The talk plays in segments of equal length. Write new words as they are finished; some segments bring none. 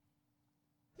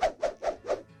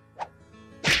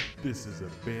This is a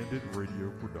Bandit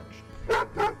Radio production.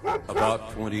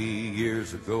 About 20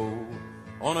 years ago,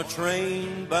 on a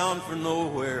train bound for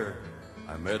nowhere,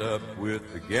 I met up with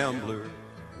a gambler.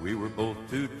 We were both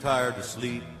too tired to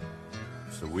sleep,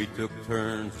 so we took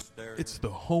turns staring. It's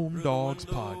the Home Dogs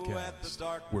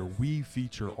Podcast, where we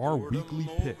feature our weekly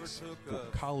picks for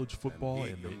college football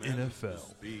and the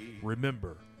NFL.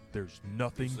 Remember, there's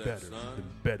nothing better than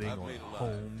betting on a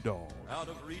home dog. Out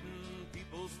of reading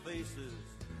people's faces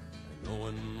and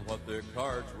knowing what their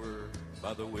cards were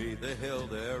by the way they held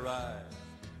their eyes.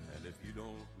 And if you don't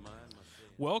mind my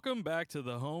saying, Welcome back to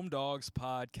the Home Dogs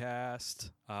Podcast.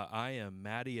 I am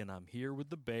Maddie, and I'm here with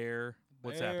the Bear.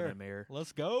 What's happening, Mayor?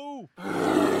 Let's go.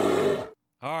 All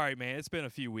right, man. It's been a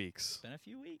few weeks. Been a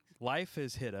few weeks. Life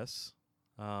has hit us,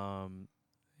 and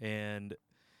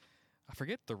I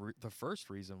forget the first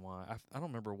reason why. I don't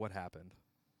remember what happened,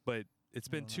 but it's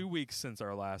been 2 weeks since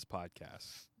our last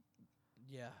podcast.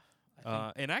 Yeah.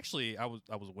 And actually, I was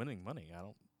winning money.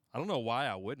 I don't know why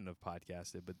I wouldn't have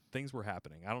podcasted, but things were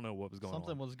happening. I don't know what was going on.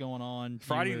 Something was going on.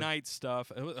 Friday night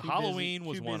stuff. Halloween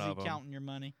was one of them. Counting your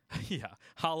money. Yeah,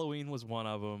 Halloween was one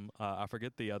of them. I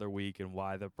forget the other week and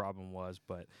why the problem was,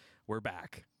 but we're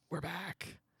back. We're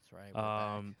back. That's right. We're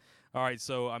back. All right,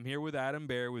 so I'm here with Adam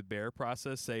Bear with Bear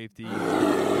Process Safety.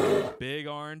 Big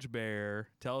Orange Bear.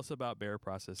 Tell us about Bear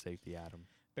Process Safety, Adam.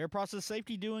 Bear Process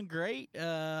Safety doing great.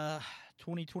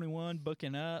 2021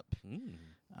 booking up.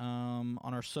 On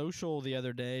our social the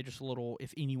other day, just a little,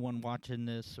 if anyone watching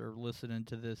this or listening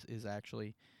to this is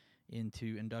actually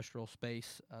into industrial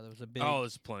space, there was a big... Oh,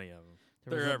 there's plenty of them.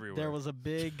 They're everywhere. There was a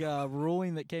big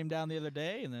ruling that came down the other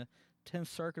day in the 10th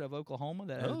Circuit of Oklahoma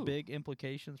that has big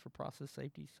implications for process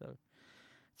safety. So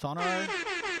it's on our...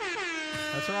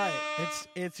 That's right.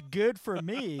 It's good for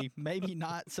me, maybe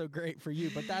not so great for you,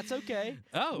 but that's okay.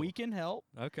 Oh. We can help.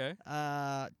 Okay.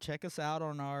 Check us out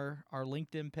on our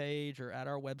LinkedIn page or at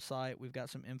our website. We've got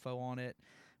some info on it,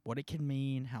 what it can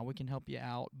mean, how we can help you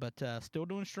out. But still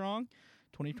doing strong.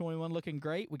 2021 looking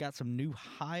great. We got some new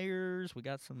hires. We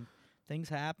got some things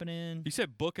happening. You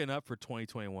said booking up for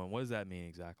 2021. What does that mean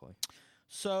exactly?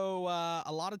 So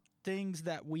a lot of things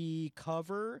that we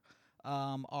cover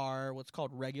are what's called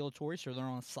regulatory, so they're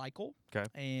on a cycle. Okay.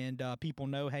 And people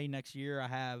know, hey, next year I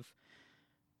have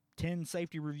 10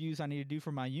 safety reviews I need to do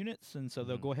for my units, and so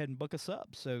they'll go ahead and book us up.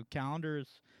 So calendar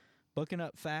is booking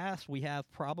up fast. We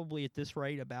have probably at this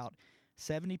rate about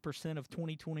 70% of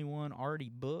 2021 already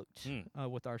booked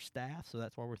with our staff, so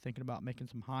that's why we're thinking about making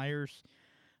some hires.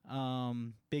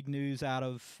 Big news out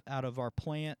of our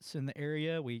plants in the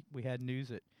area. We had news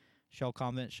that Shell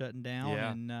Convent shutting down,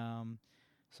 and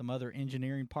some other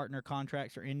engineering partner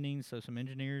contracts are ending, so some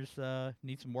engineers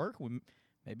need some work. We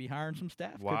may be hiring some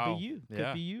staff. Wow. Could be you.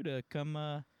 Could be you to come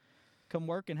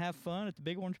work and have fun at the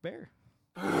Big Orange Bear.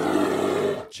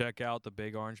 Check out the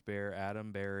Big Orange Bear,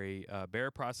 Adam Berry,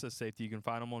 Bear Process Safety. You can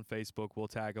find them on Facebook. We'll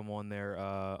tag them on there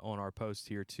on our post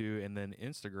here too, and then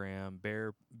Instagram,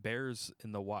 Bears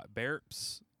in the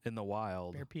Burps in the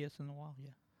Wild. Bear PS in the wild,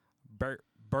 yeah.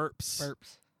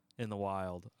 Burps in the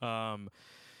wild.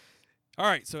 All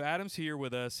right, so Adam's here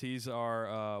with us. He's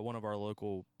our one of our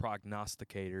local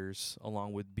prognosticators,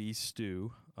 along with B.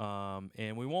 Stu.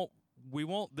 And we won't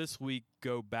this week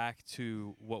go back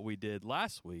to what we did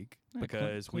last week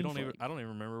because I don't even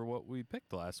remember what we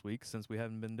picked last week since we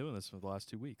haven't been doing this for the last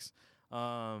 2 weeks.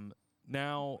 Now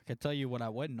I can tell you what I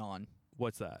wasn't on.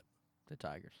 What's that? The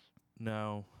Tigers.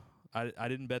 No, I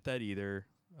didn't bet that either.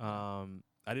 I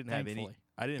didn't have any.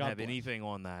 I didn't have anything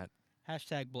on that.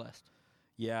 Hashtag blessed.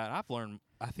 Yeah,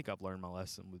 I think I've learned my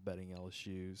lesson with betting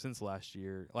LSU since last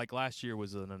year. Like last year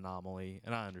was an anomaly,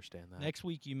 and I understand that. Next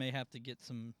week you may have to get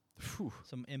some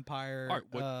Empire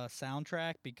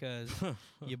soundtrack because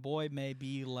your boy may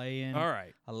be laying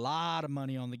a lot of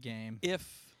money on the game.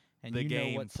 If and the you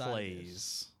game know what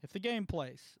plays. If the game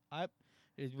plays. Have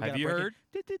you heard?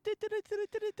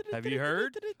 Have you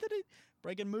heard?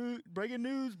 Breaking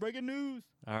news.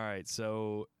 All right,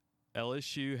 so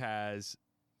LSU has,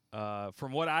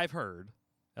 from what I've heard,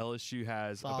 LSU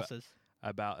has Sauces.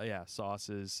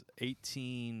 Sauces,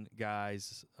 18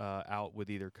 guys out with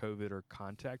either COVID or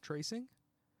contact tracing.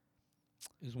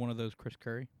 Is one of those Chris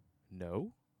Curry?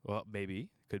 No. Well, maybe.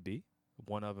 Could be.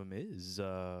 One of them is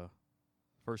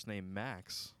first name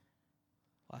Max.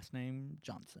 Last name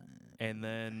Johnson. And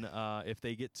then if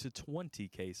they get to 20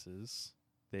 cases,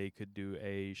 they could do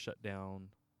a shutdown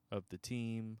of the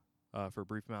team for a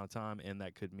brief amount of time, and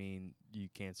that could mean you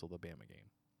cancel the Bama game.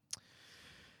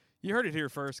 You heard it here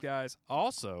first, guys.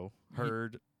 Also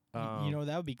heard...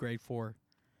 that would be great for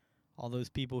all those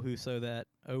people who saw that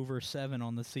over 7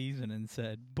 on the season and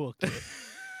said, book it.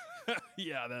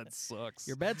 Yeah, that sucks.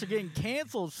 Your bets are getting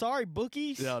canceled. Sorry,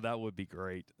 bookies. Yeah, that would be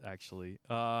great, actually.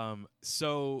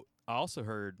 So I also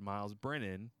heard Miles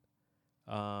Brennan.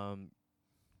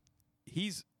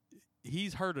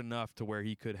 He's hurt enough to where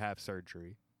he could have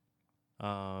surgery.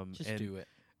 Just and do it.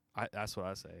 That's what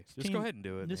I say. This Just team- go ahead and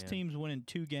do it. This man. team's winning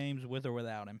 2 games with or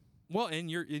without him. Well, and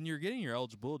you're getting your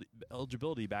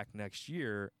eligibility back next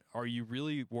year. Are you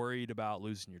really worried about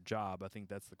losing your job? I think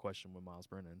that's the question with Miles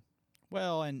Brennan.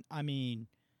 Well, and I mean,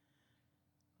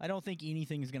 I don't think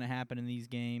anything is going to happen in these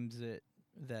games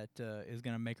that is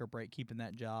going to make or break keeping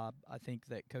that job. I think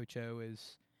that Coach O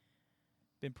has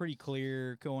been pretty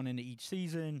clear going into each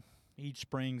season. Each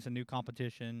spring's a new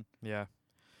competition. Yeah.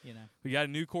 You know, We got a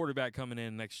new quarterback coming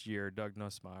in next year, Doug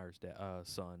Nussmeier's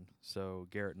son. So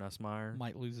Garrett Nussmeier.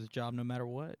 might lose his job no matter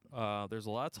what. There's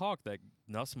a lot of talk that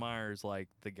Nussmeier is like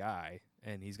the guy,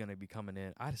 and he's going to be coming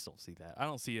in. I just don't see that. I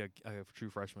don't see a true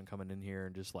freshman coming in here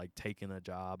and just like taking a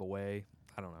job away.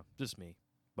 I don't know, just me.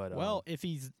 But Well, if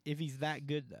he's that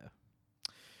good though,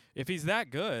 if he's that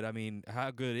good, I mean,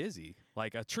 how good is he?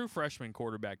 Like a true freshman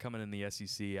quarterback coming in the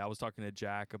SEC. I was talking to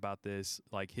Jack about this.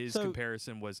 Like his So-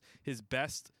 comparison was his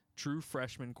best true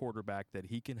freshman quarterback that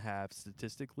he can have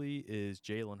statistically is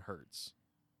Jalen Hurts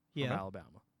from yeah.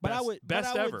 Alabama. But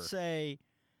best I ever.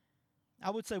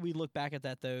 would say we look back at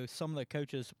that though. Some of the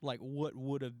coaches like what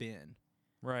would have been.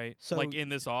 Right. So- like in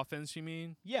this offense, you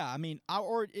mean? Yeah, I mean,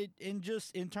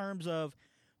 in terms of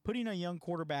putting a young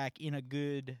quarterback in a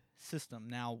good system.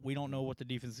 Now we don't know what the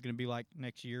defense is going to be like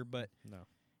next year, but No.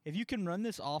 if you can run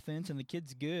this offense and the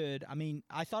kid's good, I mean,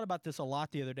 I thought about this a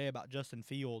lot the other day about Justin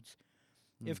Fields.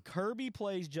 If Kirby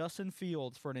plays Justin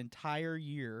Fields for an entire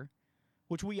year,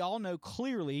 which we all know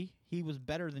clearly he was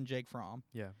better than Jake Fromm.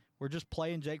 Yeah. We're just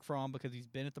playing Jake Fromm because he's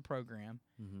been at the program.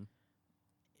 Mm-hmm.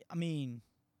 I mean,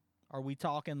 are we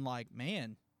talking like,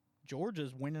 man,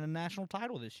 Georgia's winning a national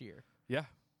title this year? Yeah.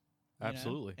 you know?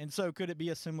 Absolutely. And so could it be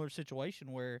a similar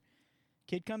situation where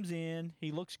kid comes in,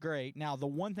 he looks great. Now, the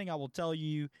one thing I will tell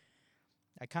you,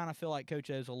 I kind of feel like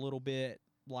Coach O's a little bit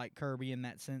like Kirby in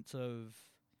that sense of,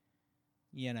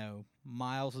 you know,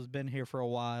 Miles has been here for a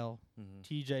while. Mm-hmm.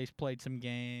 TJ's played some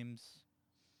games.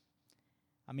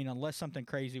 I mean, unless something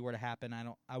crazy were to happen,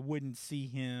 I wouldn't see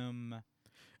him.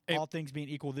 Hey- All things being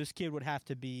equal, this kid would have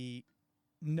to be,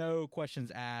 no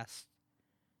questions asked,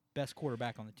 best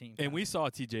quarterback on the team. And we saw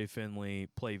TJ Finley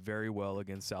play very well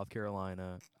against South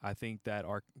Carolina. I think that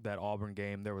that Auburn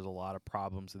game, there was a lot of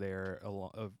problems there.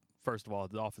 First of all,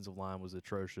 the offensive line was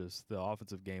atrocious. The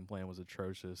offensive game plan was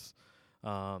atrocious.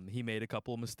 He made a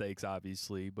couple of mistakes,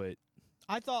 obviously, but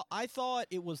I thought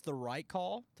it was the right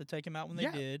call to take him out when they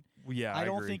Yeah. did. yeah, I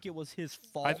don't agree. think it was his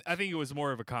fault. I think it was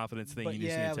more of a confidence thing. but You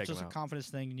just yeah, need it to was take just him a out. confidence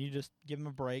thing. And you just give him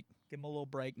a break, give him a little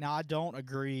break. Now, I don't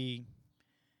agree.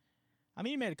 I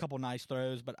mean, he made a couple nice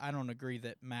throws, but I don't agree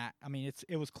that Mac. I mean,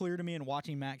 it was clear to me in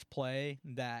watching Max play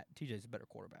that TJ's a better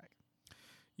quarterback.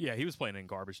 Yeah, he was playing in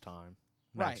garbage time.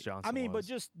 Max right. Johnson I mean, was. but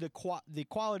just the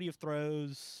quality of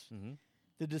throws, Mhm.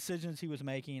 the decisions he was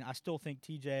making. I still think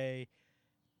TJ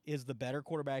is the better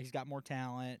quarterback. He's got more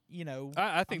talent. You know,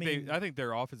 I think mean- I think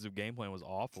their offensive game plan was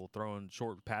awful, throwing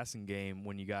short passing game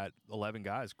when you got 11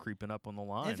 guys creeping up on the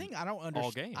line. the thing I don't all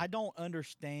understand. game. I don't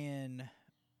understand.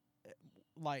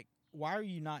 Like, why are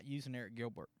you not using Eric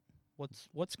Gilbert?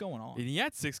 What's going on? And he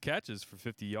had 6 catches for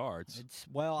 50 yards. It's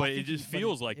well, But I it think just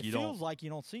feels like it you feels don't- like you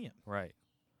don't see him. Right.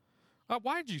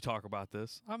 Why did you talk about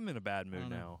this? I'm in a bad I mood don't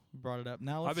know. now. You brought it up.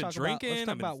 Now I've let's been talk drinking, About, let's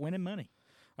talk I've been- about winning money.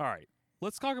 All right.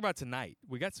 Let's talk about tonight.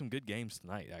 We got some good games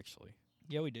tonight, actually.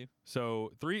 Yeah, we do.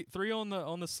 So three on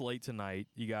the slate tonight.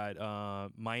 You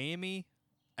got Miami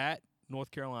at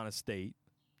North Carolina State.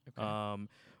 Okay.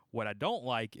 What I don't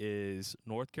like is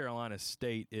North Carolina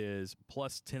State is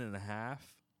plus 10.5,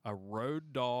 a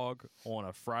road dog on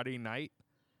a Friday night.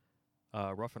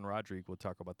 Ruffin Rodrigue will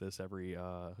talk about this every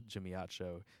Jimmy Ott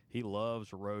show. He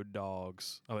loves road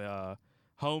dogs.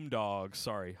 Home dogs.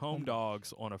 Sorry, home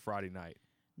dogs on a Friday night.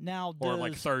 Now, or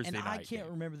like does- Thursday and I night can't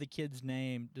game. remember the kid's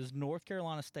name. Does North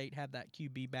Carolina State have that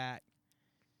QB back?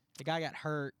 The guy got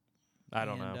hurt. I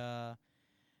don't and, know.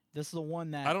 This is the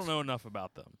one that I don't know enough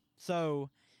about them. So,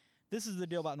 this is the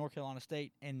deal about North Carolina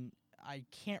State, and I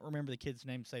can't remember the kid's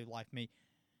name to save life me.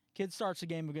 Kid starts the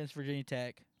game against Virginia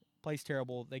Tech, plays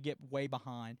terrible. They get way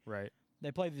behind. Right.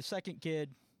 They play the second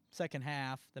kid, second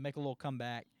half. They make a little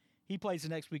comeback. He plays the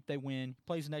next week, they win. He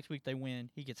plays the next week, they win.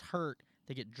 He gets hurt.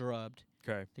 They get drubbed.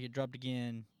 Okay. They get drubbed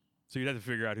again. So you'd have to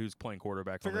figure out who's playing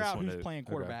quarterback. Figure on this out one who's too. playing Okay.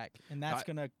 quarterback, and that's I-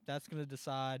 gonna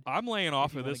decide. I'm laying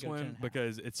off you of wanna this go one 10.5.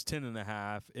 because it's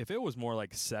 10.5. If it was more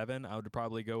like 7, I would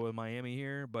probably go with Miami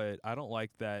here. But I don't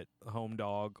like that home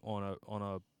dog on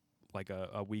a like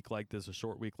a week like this, a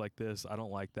short week like this. I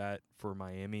don't like that for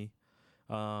Miami.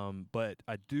 But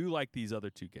I do like these other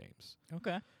two games.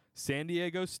 Okay. San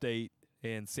Diego State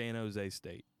and San Jose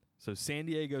State. So San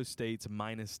Diego State's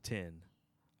 -10.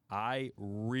 I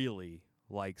really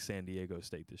like San Diego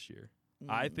State this year.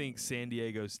 I think San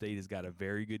Diego State has got a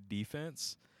very good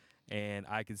defense, and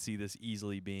I can see this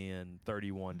easily being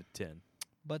 31-10.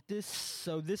 But this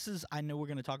is, I know we're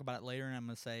going to talk about it later, and I'm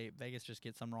going to say Vegas just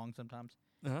gets some wrong sometimes.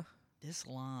 Uh-huh. This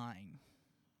line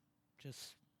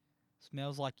just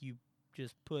smells like you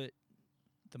just put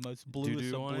the most bluest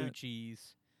Doo-doo of on blue it?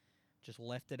 cheese, just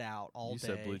left it out all You day.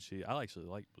 said blue cheese. I actually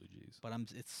like blue cheese. But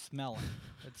it's smelling.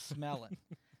 It's smelling.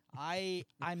 I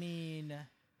mean,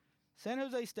 San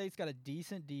Jose State's got a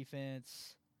decent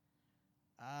defense.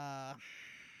 I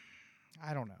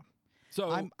don't know.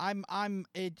 So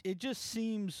It just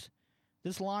seems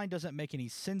this line doesn't make any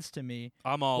sense to me,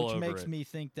 I'm all which over makes it. me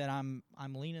think that I'm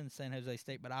leaning San Jose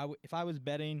State. But if I was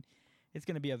betting, it's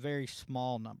going to be a very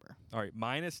small number. All right,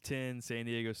 -10, San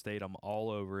Diego State. I'm all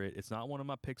over it. It's not one of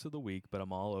my picks of the week, but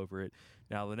I'm all over it.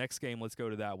 Now, the next game, let's go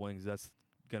to that one because that's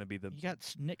going to be the You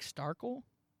got Nick Starkel,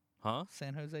 huh?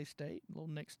 San Jose State, little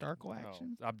Nick Starkel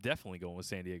action. Oh, I'm definitely going with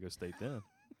San Diego State then.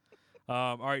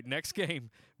 All right, next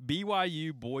game,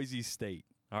 BYU Boise State.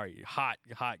 All right,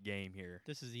 hot game here.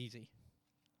 This is easy.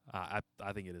 I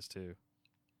think it is too.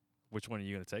 Which one are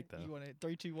you going to take though? You want it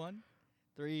 3, 2, 1?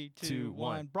 3, 2, 2, 1.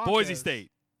 1. Broncos. Boise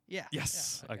State. Yeah.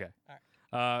 Yes. Yeah, Okay. All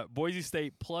right. Boise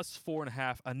State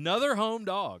 +4.5. Another home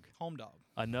dog. Home dog.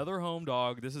 Another home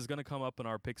dog. This is going to come up in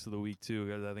our picks of the week too,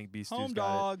 because I think B-Stew's Home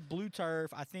got dog, blue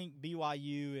turf. I think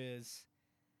BYU is.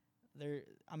 They're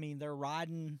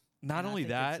riding. it. Not and I only think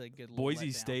that, it's a good little Boise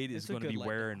letdown. State is It's a going to good be letdown.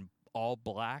 wearing all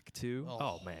black too. Oh,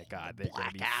 Oh, man, God, the they're going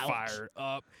to be blackout. fired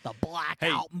up. The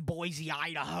blackout in Boise,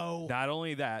 Idaho. Not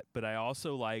only that, but I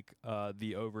also like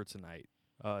the over tonight.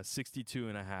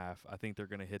 62.5. I think they're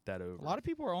going to hit that over. A lot of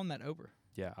people are on that over.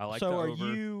 Yeah, I like so the are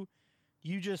over.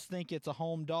 you just think it's a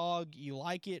home dog? You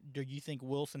like it? Do you think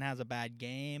Wilson has a bad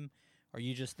game, or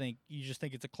you just think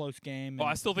it's a close game? Well,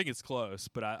 I and- still think it's close,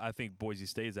 but I think Boise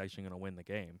State is actually going to win the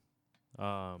game.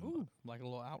 Ooh, like a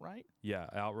little outright. Yeah,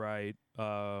 outright.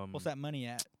 What's that money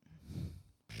at?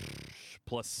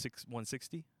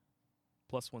 +160.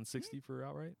 +160 for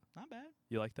outright. Not bad.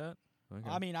 You like that? Okay.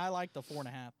 I mean, I like the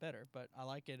 4.5 better, but I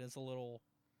like it as a little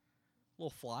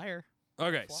flyer.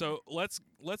 Okay, Fly. so let's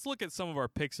look at some of our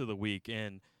picks of the week,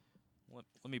 and let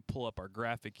me pull up our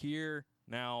graphic here.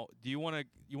 Now, do you want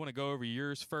to go over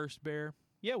yours first, Bear?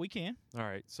 Yeah, we can. All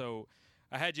right. So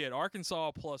I had you at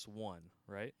Arkansas +1,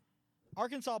 right?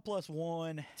 Arkansas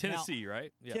 +1. Tennessee,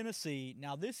 right? Now, Tennessee.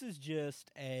 Now, this is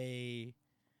just a.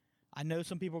 I know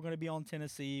some people are going to be on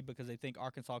Tennessee because they think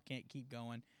Arkansas can't keep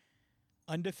going.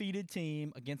 Undefeated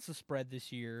team against the spread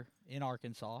this year in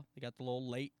Arkansas. They got the little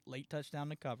late touchdown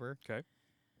to cover. Okay.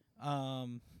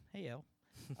 Hey yo.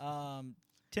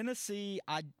 Tennessee.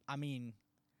 I mean,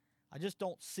 I just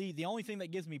don't see. The only thing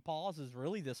that gives me pause is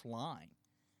really this line.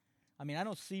 I mean, I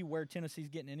don't see where Tennessee's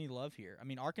getting any love here. I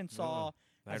mean, Arkansas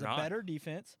they're has a not. better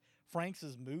defense. Franks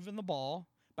is moving the ball.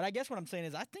 But I guess what I'm saying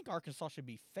is I think Arkansas should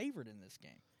be favored in this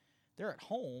game. They're at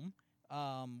home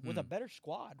with a better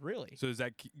squad, really. So does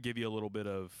that give you a little bit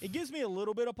of? It gives me a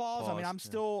little bit of pause. I mean, Pause,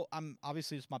 yeah. I'm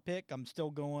obviously it's my pick. I'm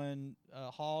still going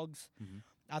Hogs. Mhm.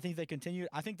 I think they continue.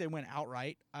 I think they went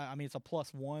outright. I mean, it's a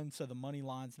 +1, so the money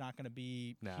line's not going to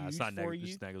be Nah, huge it's not for you.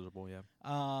 it's negligible. Yeah.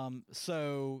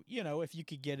 So if you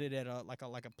could get it at a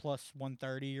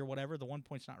 +130 or whatever, the 1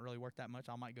 point's not really worth that much.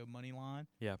 I might go money line.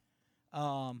 Yeah.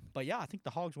 But yeah, I think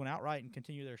the Hogs went outright and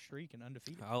continue their streak and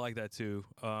undefeated. I like that too.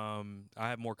 I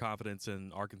have more confidence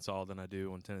in Arkansas than I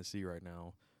do on Tennessee right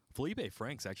now. Felipe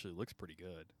Franks actually looks pretty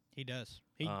good. He does.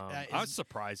 He I was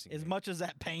surprising. as much as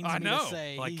that pains I me know. to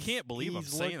say. I he's- can't believe I'm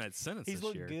he's saying looked- that sentence He's this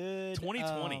looked year. good.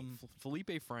 2020,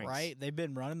 Felipe Franks. Right? They've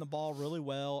been running the ball really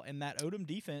well, and that Odom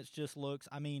defense just looks.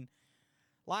 I mean,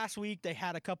 last week they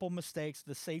had a couple mistakes.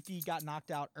 The safety got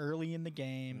knocked out early in the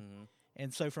game, Mhm.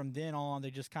 and so from then on they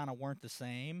just kind of weren't the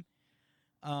same.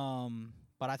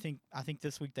 But I think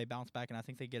this week they bounce back, and I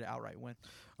think they get an outright win.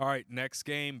 All right, next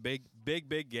game,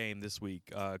 big game this week.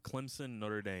 Clemson,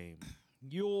 Notre Dame.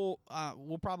 We'll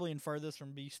probably infer this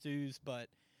from B Stews, but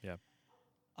Yeah.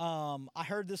 I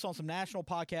heard this on some national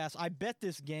podcasts. I bet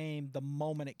this game the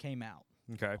moment it came out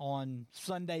Okay. on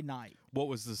Sunday night. What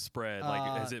was the spread?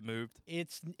 Like, has it moved?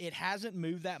 It hasn't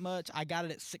moved that much. I got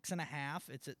it at 6.5.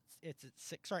 It's at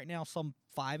 6 right now. Some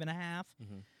 5.5.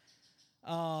 Mhm.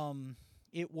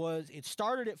 It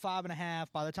started at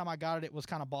 5.5. By the time I got it, it was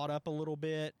kind of bought up a little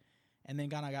bit, and then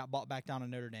kind of got bought back down to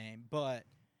Notre Dame. But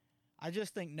I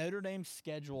just think Notre Dame's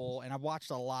schedule, and I've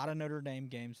watched a lot of Notre Dame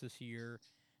games this year,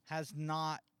 has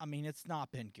not. I mean, it's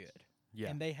not been good. Yeah.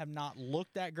 And they have not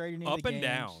looked that great in any Up of the and games.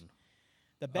 down.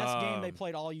 The best game they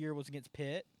played all year was against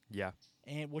Pitt, Yeah.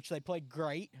 and which they played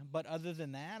great. But other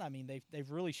than that, I mean,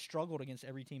 they've really struggled against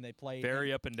every team they played.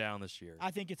 Very up and down this year. I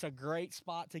think it's a great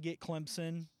spot to get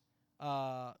Clemson,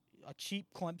 a cheap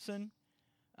Clemson.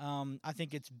 I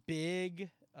think it's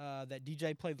big that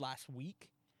DJ played last week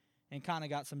and kind of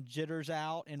got some jitters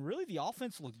out. And really, the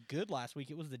offense looked good last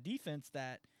week. It was the defense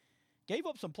that gave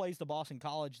up some plays to Boston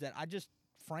College that I just,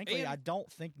 frankly, And- I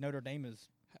don't think Notre Dame is.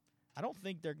 I don't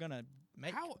think they're gonna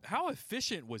make. How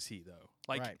efficient was he though?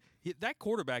 Like Right. that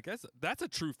quarterback, that's a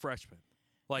true freshman.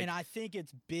 Like And I think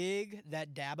it's big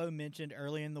that Dabo mentioned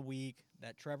early in the week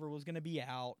that Trevor was going to be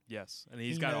out. yes, and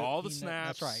he's He got know- all the he know-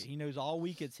 snaps. That's right. He knows all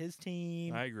week it's his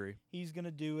team. I agree. He's going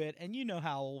to do it. And you know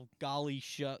how golly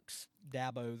shucks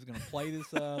Dabo's going to play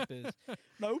this up is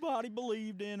nobody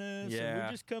believed in us. And Yeah.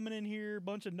 we're just coming in here, a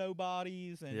bunch of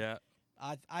nobodies. And Yeah.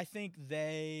 I think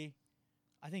they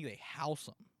house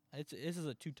them. This is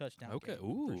a 2-touchdown Okay. game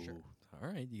Ooh. for sure. All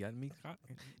right. You got me.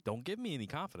 Don't give me any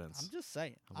confidence. I'm just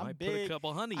saying. I I'm might big. put a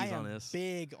couple honeys I on am this.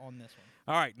 big on this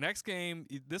one. All right, next game.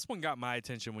 This one got my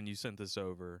attention when you sent this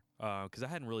over because I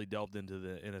hadn't really delved into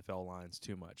the NFL lines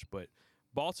too much. But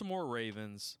Baltimore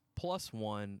Ravens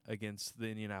 +1 against the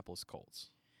Indianapolis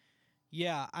Colts.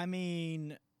 Yeah, I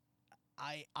mean,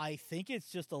 I think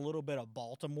it's just a little bit of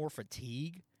Baltimore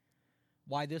fatigue.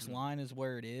 Why this line is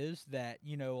where it is. That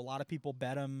a lot of people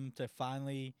bet them to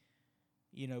finally,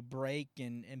 break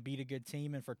and beat a good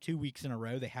team, and for 2 weeks in a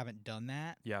row they haven't done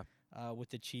that. Yeah. With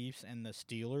the Chiefs and the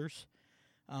Steelers.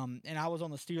 And I was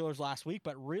on the Steelers last week,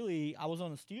 but really I was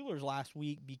on the Steelers last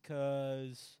week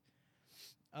because,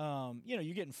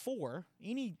 you're getting 4.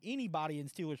 Anybody in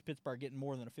Steelers Pittsburgh getting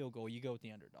more than a field goal, you go with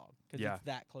the underdog because Yeah. it's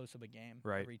that close of a game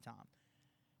Right. every time.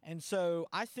 And so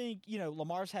I think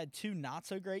Lamar's had 2 not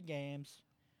so great games.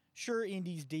 Sure,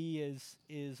 Indy's D is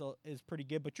pretty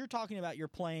good, but you're talking about you're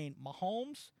playing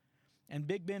Mahomes. And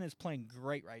Big Ben is playing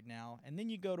great right now. And then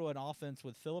you go to an offense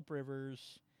with Phillip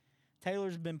Rivers.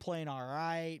 Taylor's been playing all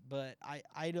right, but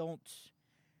I don't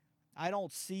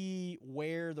see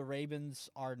where the Ravens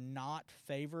are not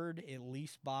favored, at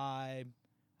least by,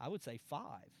 I would say, 5.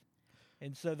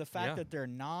 And so the fact Yeah. that they're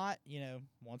not,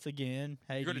 once again,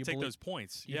 hey, You're going do to you take belie- those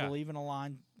points. you Yeah. believe in a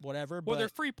line, whatever. Well, but they're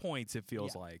free points, it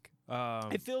feels like.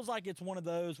 it feels like it's one of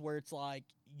those where it's like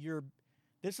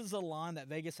this is a line that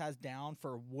Vegas has down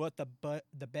for what the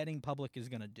betting public is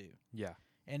going to do. Yeah.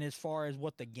 And as far as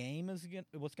what the game is,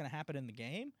 what's going to happen in the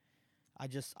game,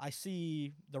 I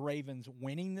see the Ravens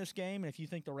winning this game. And if you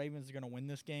think the Ravens are going to win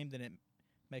this game, then it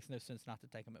makes no sense not to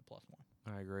take them at +1.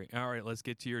 I agree. All right, let's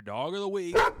get to your dog of the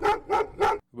week.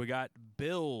 We got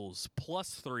Bills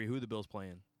 +3. Who are the Bills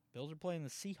playing? Bills are playing the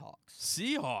Seahawks.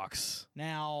 Seahawks.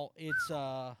 Now it's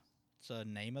a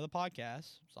name of the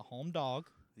podcast. It's a home dog.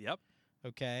 Yep.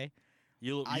 Okay.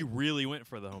 You really went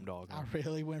for the home dog. I Huh?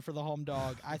 really went for the home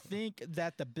dog. I think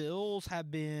that the Bills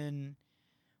have been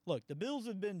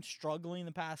struggling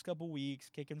the past couple weeks,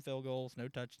 kicking field goals, no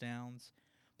touchdowns,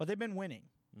 but they've been winning.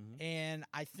 Mhm. And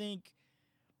I think,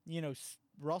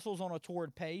 Russell's on a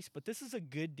torrid pace, but this is a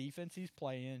good defense he's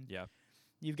playing. Yeah.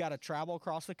 You've got to travel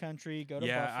across the country, go to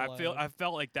Yeah, Buffalo. I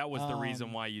felt like that was the reason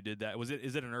Um, why you did that.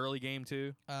 Is it an early game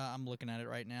too? I'm looking at it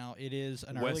right now. It is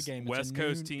an early game. It's a West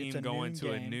Coast noon- it's team going noon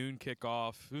to a game. noon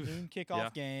kickoff. Oof. Noon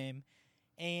kickoff game.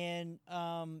 And,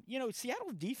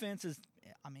 Seattle defense is,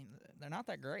 they're not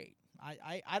that great.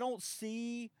 I don't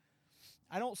see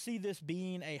this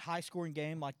being a high-scoring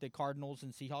game like the Cardinals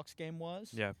and Seahawks game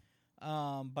was. Yeah.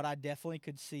 But I definitely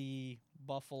could see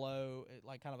Buffalo,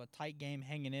 like kind of a tight game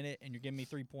hanging in it, and you're giving me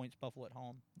 3 points, Buffalo at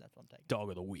home. That's what I'm taking. Dog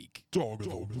of the week. Dog of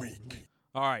the week.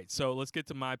 All right, so let's get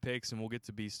to my picks, and we'll get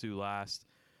to B-Stew last.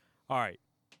 All right.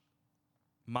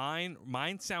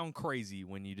 Mine sound crazy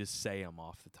when you just say them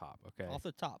off the top, okay? Off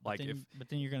the top. Like but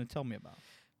then you're going to tell me about it.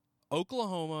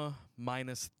 Oklahoma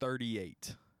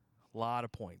 -38. Lot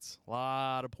of points.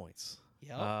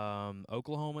 Yep.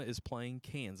 Oklahoma is playing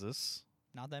Kansas.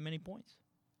 Not that many points.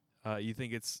 You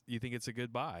think it's a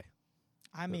good buy?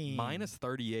 I mean,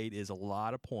 -38 is a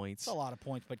lot of points. it's a lot of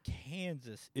points, but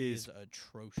Kansas is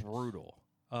atrocious. Brutal.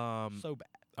 So bad.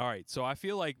 All right, so I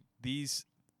feel like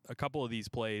a couple of these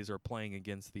plays are playing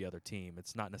against the other team.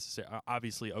 It's not necessarily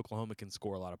obviously Oklahoma can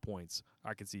score a lot of points.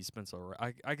 I could see Spencer.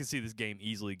 I could see this game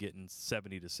easily getting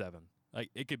 70-7. Like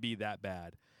it could be that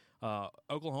bad.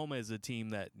 Oklahoma is a team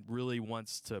that really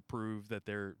wants to prove that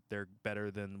they're better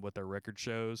than what their record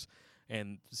shows,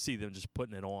 and see them just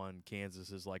putting it on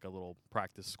Kansas is like a little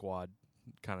practice squad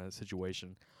kind of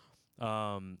situation.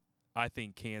 I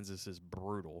think Kansas is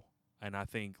brutal, and I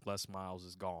think Les Miles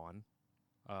is gone.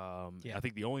 Yeah. I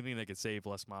think the only thing that could save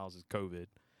Les Miles is COVID.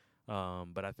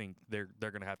 But I think they're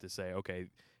going to have to say, okay,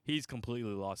 he's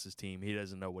completely lost his team. He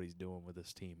doesn't know what he's doing with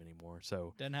this team anymore.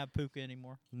 So Doesn't have Puka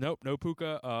anymore. nope, no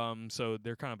Puka. So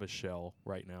they're kind of a shell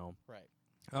right now. Right.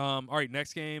 All right,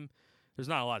 next game. There's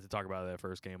not a lot to talk about that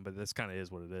first game, but this kind of is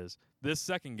what it is. This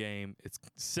second game, it's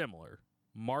similar.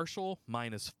 Marshall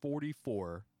minus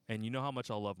 44, and you know how much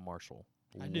I love Marshall.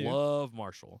 I do. Love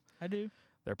Marshall. I do.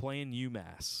 They're playing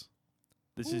UMass.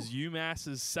 This is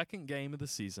UMass's second game of the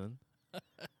season.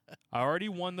 I already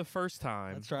won the first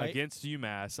time That's right. against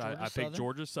UMass. I picked Southern.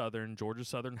 Georgia Southern. Georgia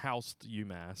Southern housed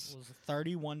UMass. It was a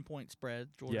 31-point spread.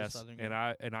 Georgia Yes, Southern. and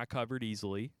I covered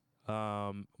easily.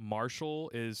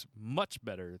 Marshall is much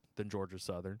better than Georgia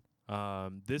Southern.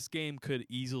 This game could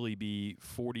easily be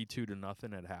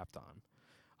 42-0 at halftime.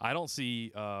 I don't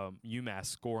see UMass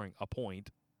scoring a point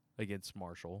against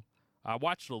Marshall. I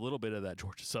watched a little bit of that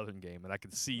Georgia Southern game, and I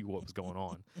could see what was going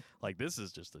on. Like, this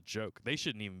is just a joke. They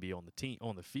shouldn't even be on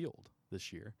the field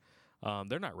this year.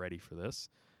 They're not ready for this.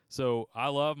 So I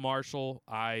love Marshall.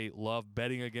 I love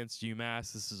betting against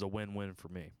UMass. This is a win-win for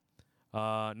me.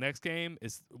 Next game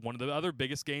is one of the other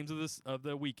biggest games of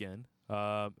the weekend.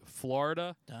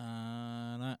 Florida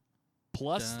Da-da,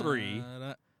 plus 3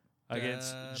 da-da.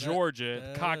 against da, Georgia da,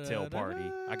 at the cocktail da, party.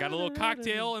 da, I got a da, little da,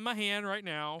 cocktail in my hand right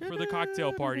now for the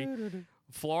cocktail party.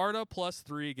 Florida plus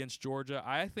 3 against Georgia.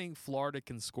 I think Florida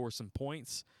can score some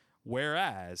points,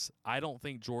 whereas I don't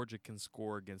think Georgia can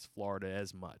score against Florida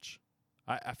as much.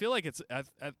 I feel like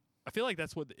I feel like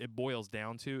that's what it boils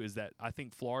down to, is that I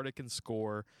think Florida can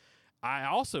score. I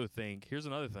also think, here's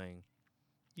another thing.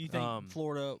 You think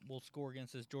Florida will score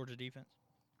against this Georgia defense?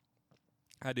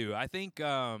 I do. I think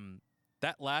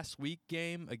that last week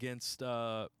game against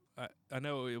I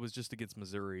know it was just against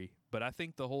Missouri, but I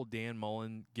think the whole Dan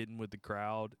Mullen getting with the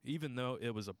crowd, even though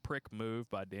it was a prick move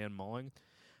by Dan Mullen,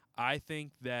 I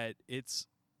think that it's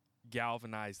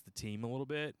galvanized the team a little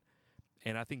bit,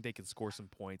 and I think they can score some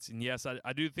points. And, yes,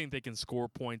 I do think they can score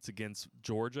points against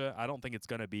Georgia. I don't think it's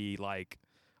going to be like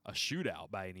a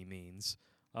shootout by any means.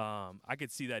 I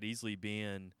could see that easily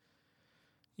being,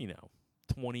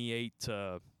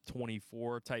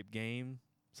 28-24 type game,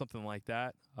 something like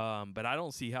that. But I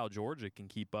don't see how Georgia can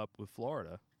keep up with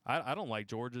Florida. I don't like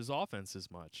Georgia's offense as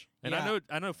much, and Yeah.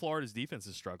 I know Florida's defense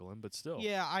is struggling, but still,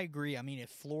 Yeah, I agree. I mean, if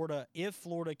Florida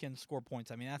can score points,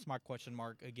 I mean that's my question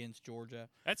mark against Georgia.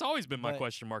 that's always been my But-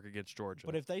 question mark against Georgia.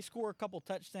 But if they score a couple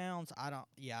touchdowns, I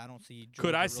don't see. Georgia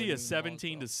could I really see a moving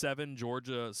the ball as 17-7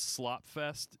 Georgia slop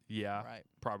fest? Yeah, well. Right.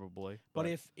 probably. But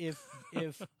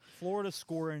if Florida's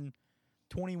scoring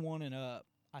 21 and up,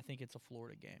 I think it's a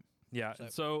Florida game. yeah, so-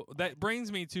 so that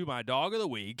brings me to my dog of the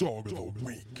week, Dog of the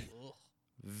week. Ugh.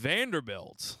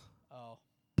 Vanderbilt Oh,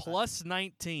 plus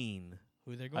 19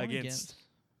 who they're going against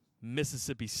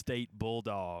Mississippi State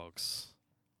Bulldogs.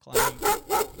 Clang.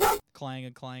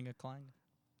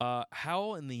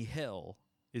 How in the hell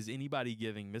is anybody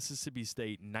giving Mississippi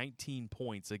State 19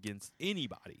 points against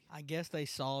anybody? I guess they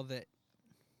saw that.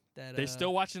 They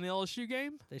still watching the LSU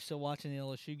game? They're still watching the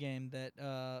LSU game.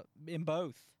 That in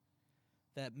both,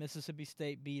 that Mississippi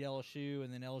State beat LSU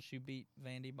and then LSU beat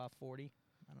Vandy by 40.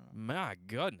 I don't know. My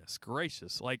goodness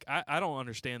gracious. Like, I don't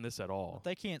understand this at all. But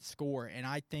they can't score, and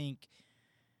I think,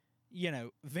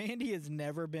 Vandy has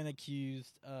never been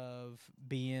accused of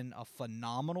being a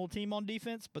phenomenal team on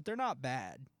defense, but they're not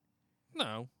bad.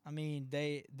 No. I mean,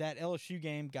 that LSU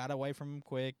game got away from them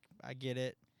quick. I get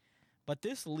it. But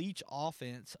this Leach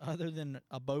offense, other than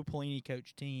a Bo Pelini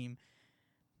coach team,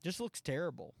 just looks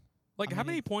terrible. Like, I how mean,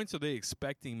 many points are they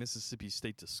expecting Mississippi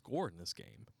State to score in this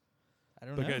game? I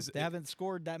don't Because know. They haven't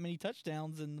scored that many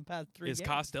touchdowns in the past 3 Is games.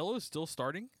 Costello still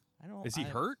starting? I don't. Is he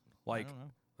hurt? Like, I don't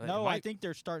know. it No, I might- think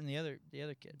they're starting the other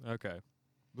kid. Okay.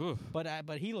 Oof. But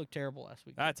he looked terrible last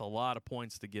week. That's a lot of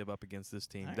points to give up against this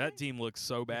team. All That right. team looks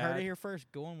so You heard bad. it here first.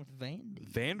 Going with Vandy.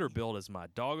 Vanderbilt is my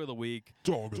dog of the week.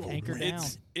 Dog of the Anchor week. down.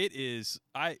 It is.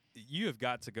 You have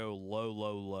got to go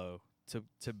low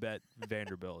to bet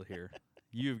Vanderbilt here.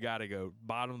 You've got to go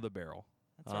bottom of the barrel.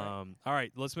 That's all right. All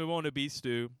right, let's move on to B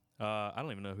Stew. I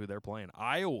don't even know who they're playing.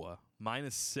 Iowa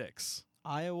 -6.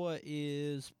 Iowa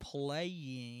is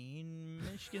playing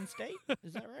Michigan State.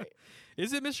 Is that right?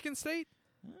 Is it Michigan State?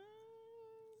 Uh,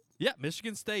 Yeah,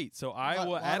 Michigan State. So a Iowa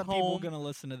lot at of people home. gonna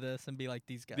listen to this and be like,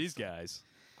 these guys. These suck. guys.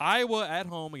 Iowa at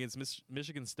home against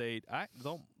Michigan State. I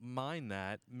don't mind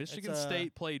that. Michigan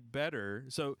State played better.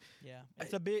 So Yeah,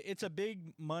 it's a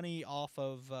big money off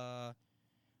of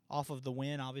the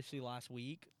win, obviously last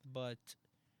week. But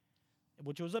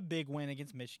which was a big win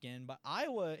against Michigan. But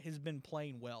Iowa has been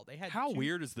playing well. They had How two-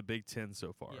 weird is the Big Ten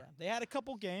so far? Yeah, they had a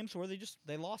couple games where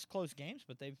they lost close games,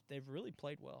 but they've really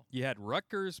played well. You had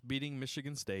Rutgers beating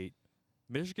Michigan State,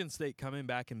 Michigan State coming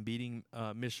back and beating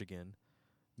Michigan,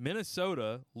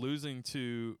 Minnesota losing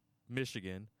to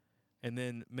Michigan, and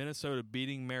then Minnesota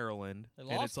beating Maryland. They and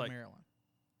lost it's to like Maryland.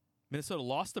 Minnesota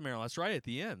lost to Maryland. That's right at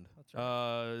the end. That's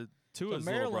right. Tua's So little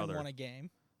Maryland brother. won a game.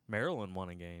 Maryland won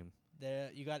a game.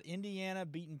 You got Indiana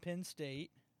beating Penn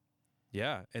State.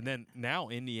 Yeah, and then now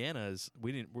Indiana's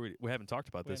we haven't talked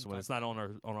about We this haven't one. It's not on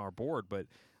our board, but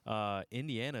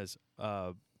Indiana's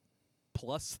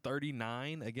plus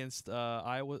 39 against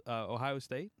Ohio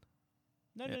State.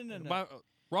 No.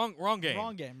 Wrong game.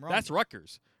 Wrong game. That's game.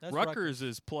 Rutgers. That's Rutgers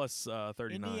is plus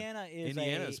 39.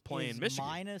 Indiana's playing is Michigan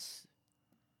minus.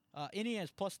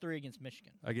 Indiana's +3 against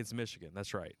Michigan. against Michigan.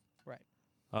 That's right. Right.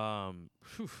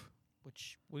 Whew.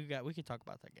 Which we could talk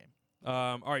about that game.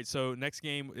 All right, so next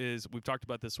game is we've talked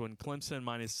about this one. Clemson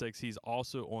 -6. He's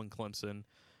also on Clemson.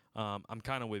 I'm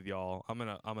kind of with y'all. I'm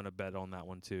gonna bet on that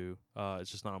one too. It's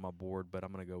just not on my board, but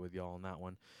I'm gonna go with y'all on that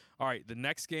one. All right, the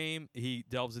next game he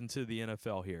delves into the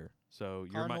NFL here. So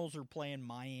Cardinals are playing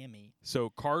Miami, so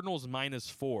Cardinals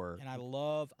 -4. and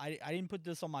I didn't put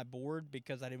this on my board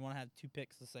because I didn't want to have two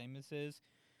picks the same as his.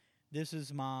 This is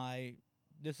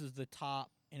the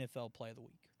top NFL play of the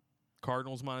week.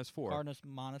 Cardinals -4. Cardinals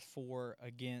 -4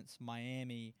 against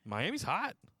Miami. Miami's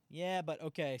hot. Yeah, but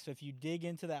okay. So if you dig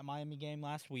into that Miami game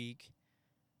last week,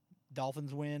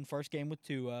 Dolphins win first game with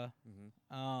Tua.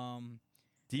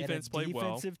 They had Defense a played well.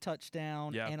 defensive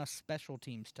touchdown Yeah. and a special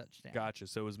teams touchdown. Gotcha.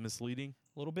 So it was misleading.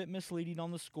 A little bit misleading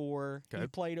on the score. Okay. He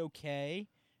played okay,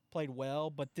 played well,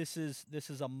 but this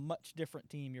is a much different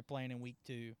team you're playing in week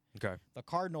 2. Okay. The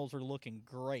Cardinals are looking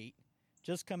great.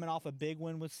 Just coming off a big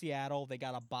win with Seattle. They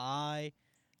got a bye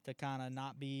to kind of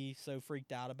not be so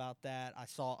freaked out about that.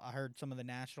 I heard some of the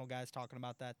national guys talking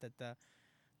about that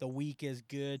the week is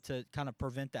good to kind of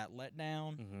prevent that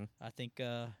letdown. Mm-hmm. I think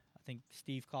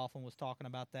Steve Coughlin was talking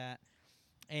about that,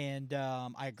 and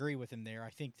I agree with him there. I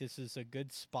think this is a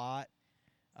good spot,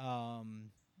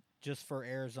 just for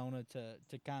Arizona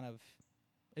to kind of.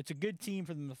 It's a good team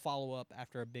for them to follow up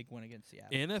after a big win against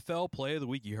Seattle. NFL play of the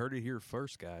week. You heard it here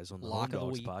first, guys, on the Home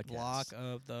Dogs podcast. Block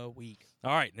of the week.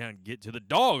 All right, now get to the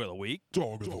dog of the week.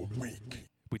 Dog of the week.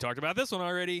 We talked about this one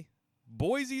already.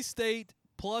 Boise State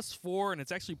 +4, and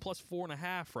it's actually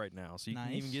 +4.5 right now. So you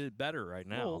can even Nice. get it better right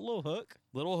now. Little hook.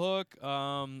 Little hook.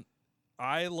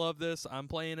 I love this. I'm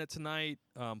playing it tonight.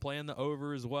 Playing the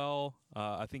over as well.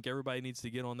 I think everybody needs to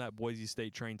get on that Boise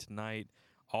State train tonight.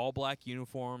 All black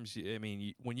uniforms. I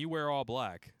mean, when you wear all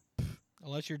black,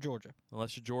 Unless you're Georgia.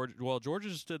 unless you're Georgia. Well, Georgia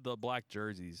just did the black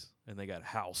jerseys, and they got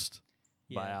housed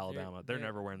by Yeah, Alabama. They're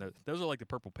never wearing those. Those are like the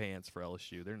purple pants for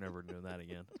LSU. They're never doing that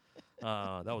again.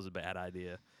 That was a bad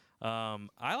idea.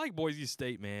 I like Boise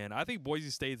State, man. I think Boise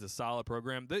State is a solid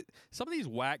program. Some of these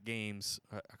WAC games,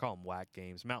 I call them WAC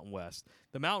games, Mountain West.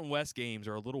 The Mountain West games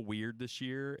are a little weird this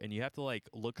year, and you have to like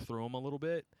look through them a little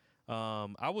bit.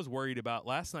 I was worried about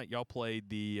last night. Y'all played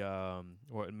the,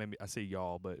 or maybe I say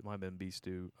y'all, but it might have been B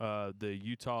Stu. The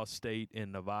Utah State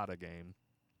and Nevada game.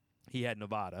 He had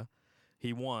Nevada.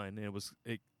 He won. And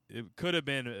it could have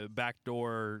been a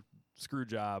backdoor screw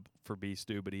job for B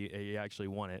Stu, but he actually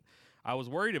won it. I was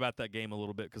worried about that game a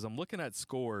little bit because I'm looking at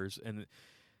scores, and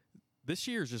this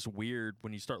year is just weird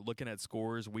when you start looking at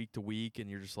scores week to week, and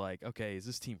you're just like, okay, is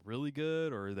this team really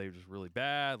good or are they just really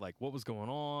bad? Like, what was going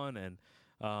on? And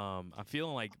I'm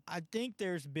feeling like I think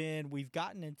we've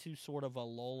gotten into sort of a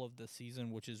lull of the season,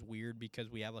 which is weird because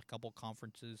we have a couple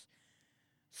conferences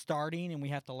starting and we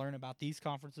have to learn about these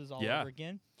conferences all over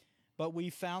again. But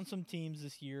we found some teams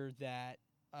this year that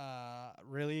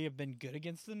really have been good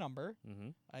against the number,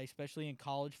 especially in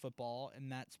college football,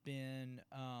 and that's been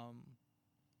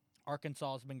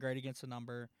Arkansas has been great against the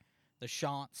number. The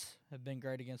Chants have been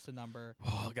great against the number.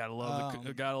 Oh, gotta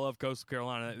love Coastal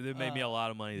Carolina. They made me a lot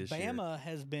of money this year. Bama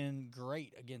has been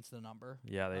great against the number.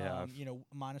 Yeah, they have.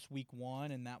 Minus week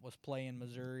 1, and that was playing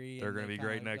Missouri. They're and going to be kinda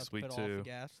great next got week put off the too.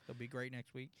 gas. They'll be great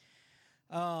next week.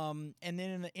 And then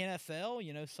in the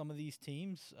NFL, some of these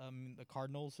teams, the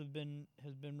Cardinals have been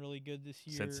really good this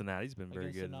year. Cincinnati's been very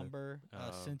against good. the number.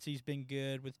 Cincy's been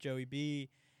good with Joey B.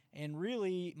 And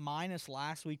really, minus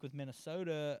last week with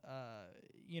Minnesota,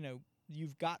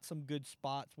 you've got some good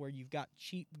spots where you've got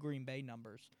cheap Green Bay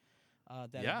numbers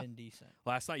that have been decent.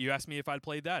 Last night, you asked me if I'd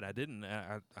played that. I didn't.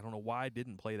 I don't know why I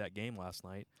didn't play that game last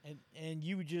night. And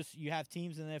you have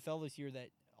teams in the NFL this year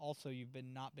that also you've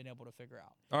not been able to figure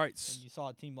out. All right. And you saw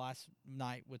a team last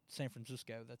night with San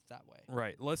Francisco that's that way.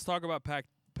 Right. Let's talk about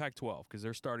Pac-12 because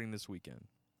they're starting this weekend.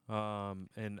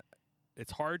 And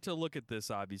it's hard to look at this,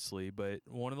 obviously, but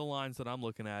one of the lines that I'm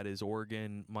looking at is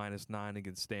Oregon -9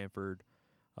 against Stanford.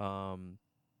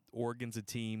 Oregon's a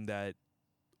team that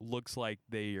looks like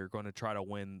they are going to try to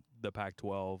win the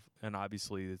Pac-12, and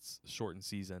obviously it's a shortened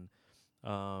season.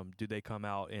 Do they come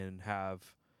out and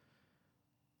have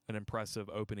an impressive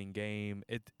opening game?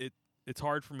 It's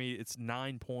hard for me. It's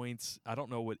 9 points. I don't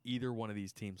know what either one of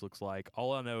these teams looks like.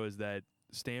 All I know is that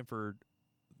Stanford,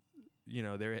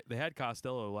 they had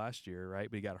Costello last year, right?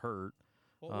 But he got hurt.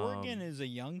 Well, Oregon is a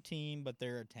young team, but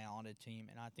they're a talented team,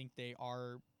 and I think they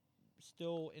are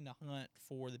still in the hunt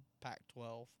for the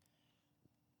Pac-12.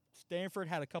 Stanford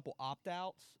had a couple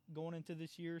opt-outs going into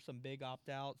this year, some big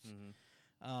opt-outs.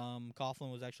 Mm-hmm.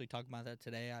 Coughlin was actually talking about that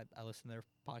today. I listened to their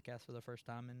podcast for the first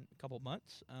time in a couple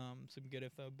months. Some good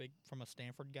info from a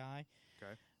Stanford guy.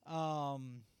 Okay.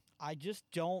 I just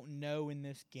don't know in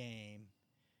this game.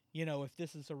 If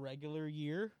this is a regular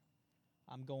year,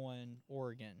 I'm going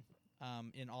Oregon.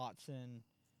 In Autzen,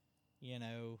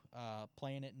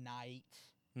 playing at night.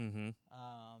 Mm-hmm.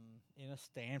 In a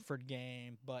Stanford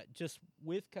game, but just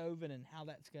with COVID and how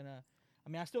that's gonna.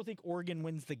 I still think Oregon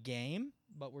wins the game,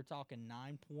 but we're talking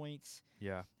 9 points.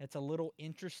 Yeah. It's a little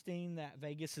interesting that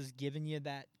Vegas has given you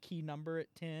that key number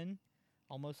at 10,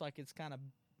 almost like it's kind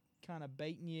of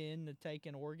baiting you into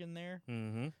taking Oregon there.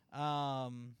 Mm-hmm.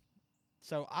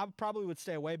 So I probably would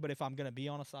stay away, but if I'm going to be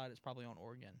on a side, it's probably on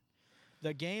Oregon.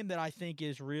 The game that I think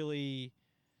is really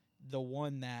the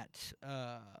one that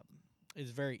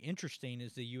is very interesting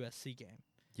is the USC game.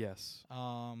 Yes.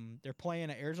 They're playing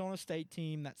an Arizona State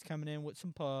team that's coming in with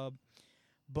some pub,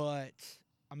 but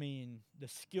the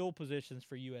skill positions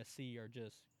for USC are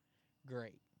just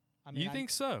great. You think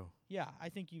so? Yeah, I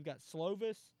think you've got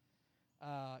Slovis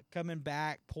coming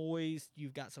back, poised.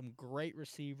 You've got some great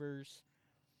receivers.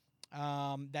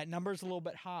 That number's a little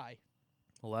bit high.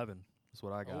 11 is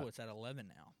what I got. Oh, it's at 11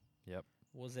 now. Yep.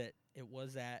 It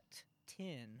was at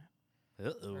 10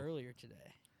 earlier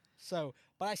today. So,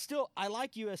 but I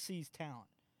like USC's talent.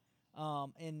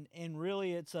 And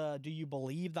really it's do you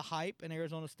believe the hype in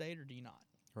Arizona State or do you not?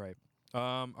 Right.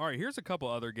 All right, here's a couple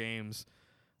other games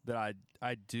that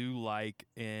I do like,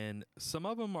 and some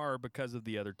of them are because of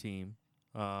the other team.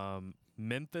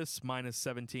 Memphis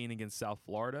 -17 against South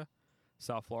Florida.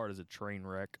 South Florida is a train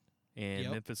wreck, and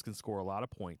Yep. Memphis can score a lot of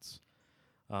points.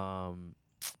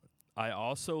 I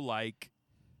also like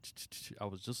I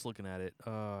was just looking at it.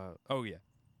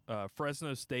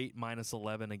 Fresno State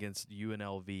 -11 against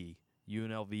UNLV.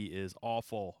 UNLV is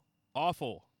awful.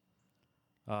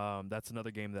 That's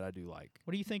another game that I do like.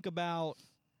 What do you think about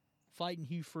fighting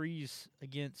Hugh Freeze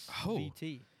against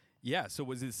VT? Yeah, so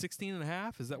was it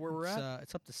 16.5? Is that where we're at?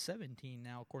 It's up to 17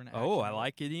 now, according to Oh, Action I Alert.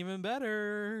 like it even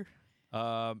better.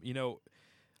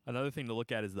 Another thing to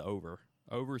look at is the over.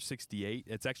 Over 68.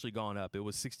 It's actually gone up. It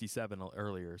was 67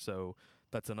 earlier, so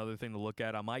that's another thing to look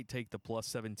at. I might take the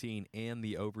 +17 and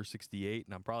the over 68,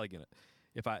 and I'm probably going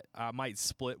to – I might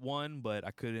split one, but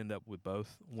I could end up with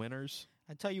both winners.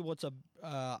 I tell you what's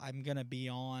I'm going to be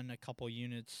on a couple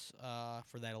units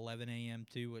for that 11 a.m.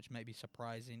 too, which may be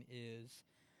surprising, is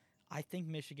I think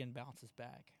Michigan bounces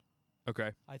back.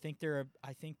 Okay. I think they're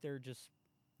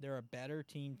a better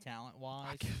team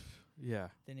talent-wise Yeah.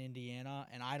 than Indiana,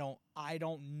 and I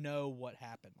don't know what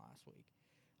happened last week.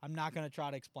 I'm not going to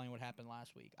try to explain what happened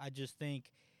last week. I just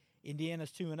think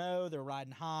Indiana's 2-0. They're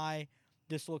riding high.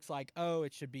 This looks like,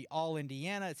 it should be all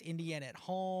Indiana. It's Indiana at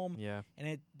home. Yeah.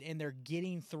 And they're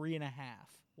getting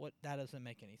 3.5. That doesn't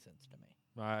make any sense to me.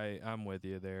 I'm with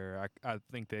you there. I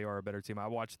think they are a better team. I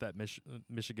watched that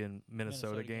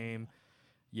Michigan-Minnesota game.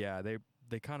 Yeah,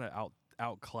 they kind of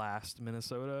outclassed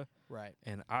Minnesota. Right.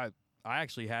 And I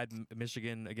actually had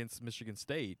Michigan against Michigan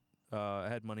State. I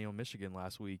had money on Michigan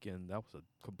last week, and that was a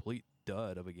complete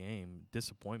dud of a game.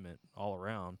 Disappointment all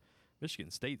around.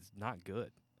 Michigan State's not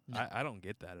good. No. I don't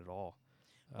get that at all.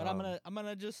 But I'm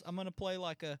gonna play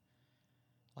like a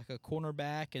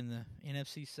cornerback in the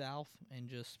NFC South and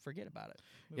just forget about it.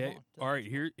 Move on to the All right.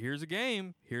 next Here's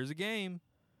a game.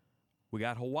 We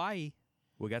got Hawaii.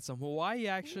 We got some Hawaii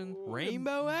action. Ooh,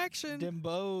 Rainbow action. Dem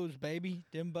Bows, baby.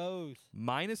 Dem Bows.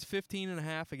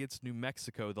 -15.5 against New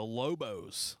Mexico. The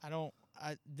Lobos.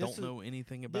 Don't know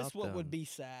anything about this. What them. would be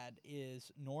sad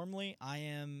is normally I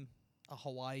am a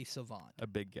Hawaii savant, A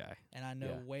big guy. and I know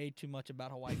Yeah. way too much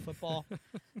about Hawaii football.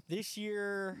 This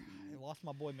year, I lost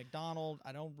my boy McDonald.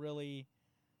 I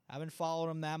haven't followed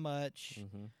him that much.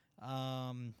 Mm-hmm.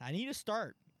 I need to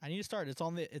start. It's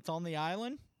on the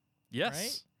island.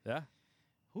 Yes. Yeah.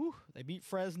 Whew, they beat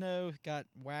Fresno. Got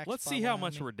waxed. Let's by see how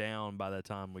much Wyoming. we're down by the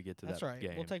time we get to That's that right.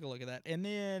 game. We'll take a look at that. And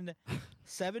then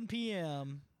 7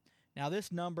 p.m., Now,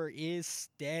 this number is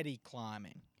steady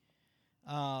climbing.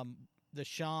 The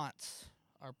Chants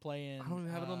are playing I don't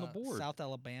even have it on the board. South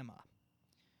Alabama.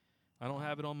 I don't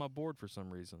have it on my board for some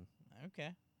reason. Okay.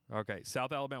 Okay,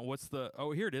 South Alabama. What's the?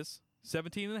 Oh, here it is.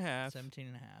 17.5.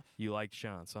 17.5. You like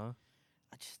Chants, huh?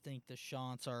 I just think the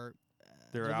Chants are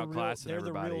They're the real- outclassing They're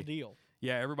everybody. the real deal.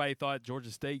 Yeah, everybody thought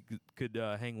Georgia State could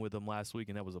hang with them last week,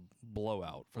 and that was a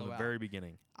blowout from the Blowout. very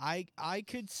beginning. I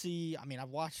could see. I mean, I've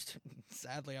watched.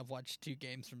 Sadly, I've watched 2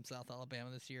 games from South Alabama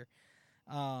this year.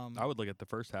 I would look at the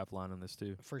first half line on this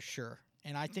too. For sure.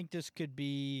 And I think this could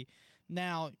be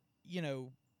now.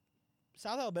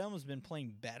 South Alabama's been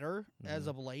playing better as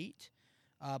of late,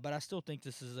 but I still think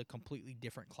this is a completely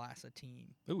different class of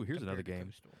team. Ooh, here's another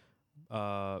compared to game.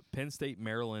 Coastal. Penn State,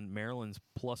 Maryland. Maryland's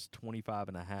plus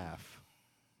 25.5.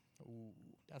 Ooh,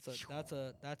 that's a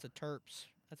Terps.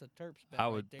 That's a Terps bet. I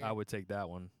right would there. take that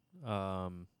one.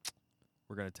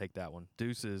 We're gonna take that one.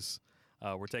 Deuces.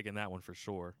 We're taking that one for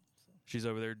sure. She's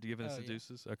over there giving us Oh, the yeah.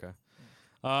 deuces. Okay.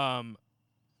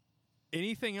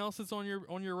 Anything else that's on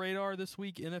your radar this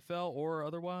week, NFL or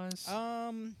otherwise?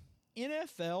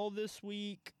 NFL this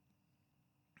week.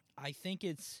 I think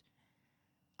it's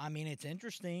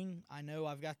interesting. I know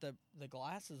I've got the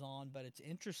glasses on, but it's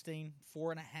interesting.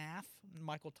 4.5.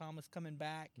 Michael Thomas coming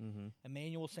back. Mm-hmm.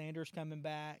 Emmanuel Sanders coming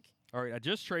back. All right, I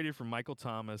just traded for Michael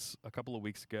Thomas a couple of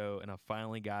weeks ago, and I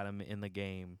finally got him in the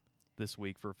game this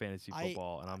week for fantasy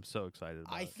football, and I'm so excited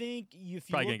about I it. think if you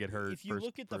Probably look, gonna get hurt if you first-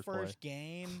 look at the first play. first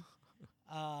game,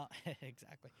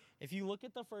 exactly. If you look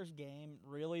at the first game,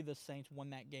 really the Saints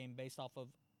won that game based off of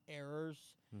errors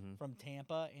Mhm. from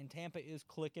Tampa, and Tampa is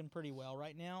clicking pretty well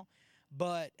right now.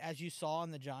 But as you saw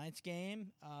in the Giants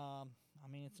game,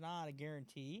 it's not a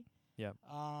guarantee. Yep.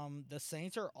 The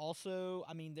Saints are also,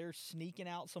 they're sneaking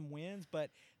out some wins, but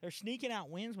they're sneaking out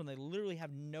wins when they literally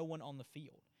have no one on the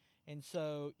field. And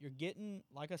so you're getting,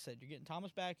 like I said, you're getting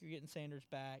Thomas back, you're getting Sanders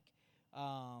back.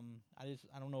 I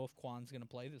don't know if Quan's going to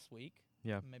play this week.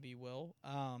 Yeah. Maybe he will.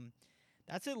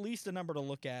 That's at least a number to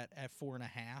look at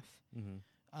 4.5.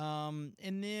 Mm-hmm.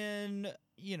 And then,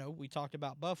 we talked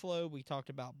about Buffalo. We talked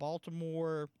about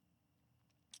Baltimore.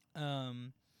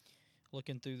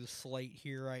 Looking through the slate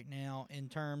here right now in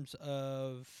terms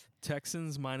of,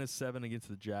 Texans -7 against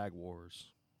the Jaguars.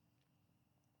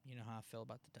 you know how I feel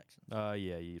about the Texans.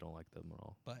 Yeah, you don't like them at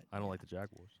all. But I don't like the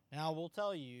Jaguars. Now, I will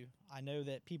tell you, I know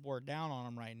that people are down on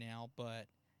them right now, but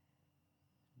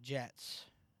Jets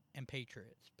and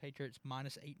Patriots. Patriots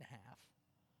 -8.5.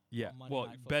 Yeah, on Monday well,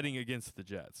 Night Football. betting against the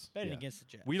Jets. Betting Yeah. against the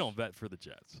Jets. We don't bet for the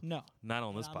Jets. No. Not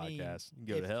on this And I mean, podcast. You can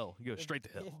go to if- hell. You go straight to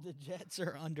hell. If the Jets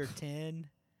are under 10,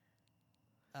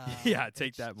 Yeah,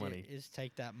 take it's- that money. Is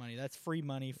take that money. That's free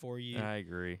money for you. I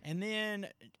agree. And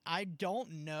then I don't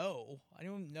know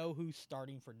who's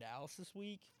starting for Dallas this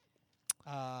week.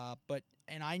 But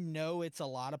I know it's a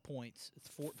lot of points. It's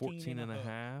 14 and a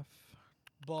half.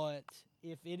 But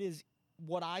if it is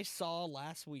what I saw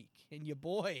last week, and your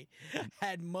boy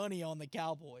had money on the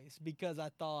Cowboys because I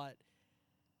thought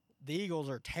the Eagles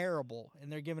are terrible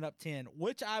and they're giving up 10,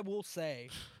 which I will say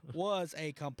was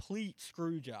a complete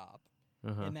screw job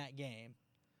in that game.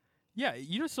 Yeah,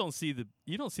 you just don't see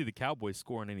the Cowboys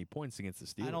scoring any points against the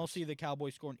Steelers. I don't see the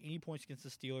Cowboys scoring any points against the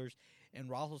Steelers, and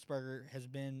Roethlisberger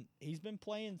he's been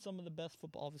playing some of the best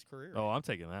football of his career. Oh, I'm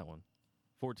taking that one.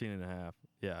 14.5.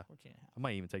 Yeah. 14 and a half. I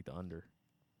might even take the under.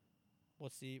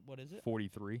 What is it?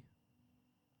 43.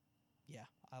 Yeah,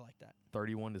 I like that.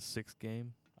 31-6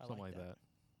 game. I Something like like that.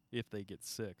 that. If they get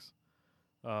 6.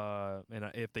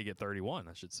 And if they get 31,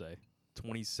 I should say.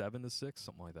 27-6,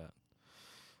 something like that.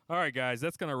 All right, guys,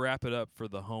 that's going to wrap it up for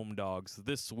the Home Dogs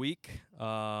this week.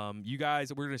 You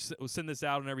guys, we're going to send this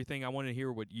out and everything. I want to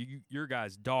hear what your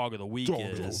guys' dog of the week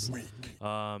is.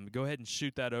 Go ahead and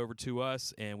shoot that over to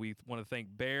us. And we want to thank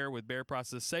Bear with Bear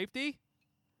Process Safety.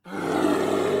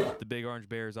 The Big Orange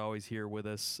Bear is always here with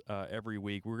us every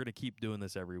week. We're going to keep doing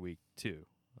this every week, too.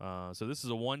 So this is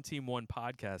a One Team One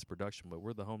podcast production, but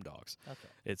we're the Home Dogs. Okay.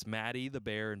 It's Maddie, the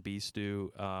Bear, and B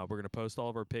Stew. We're going to post all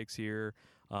of our picks here.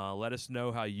 Let us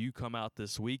know how you come out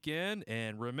this weekend.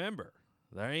 And remember,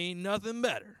 there ain't nothing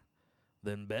better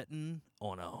than betting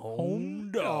on a home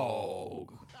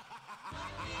dog.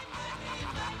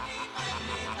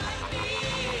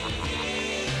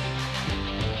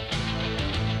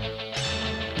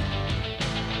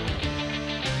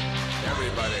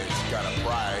 Everybody's got a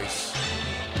price.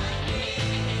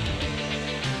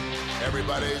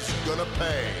 Everybody's gonna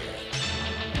pay.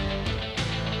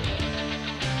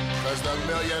 'Cause the $1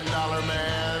 Million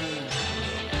Man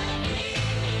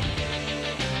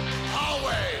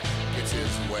always gets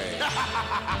his way.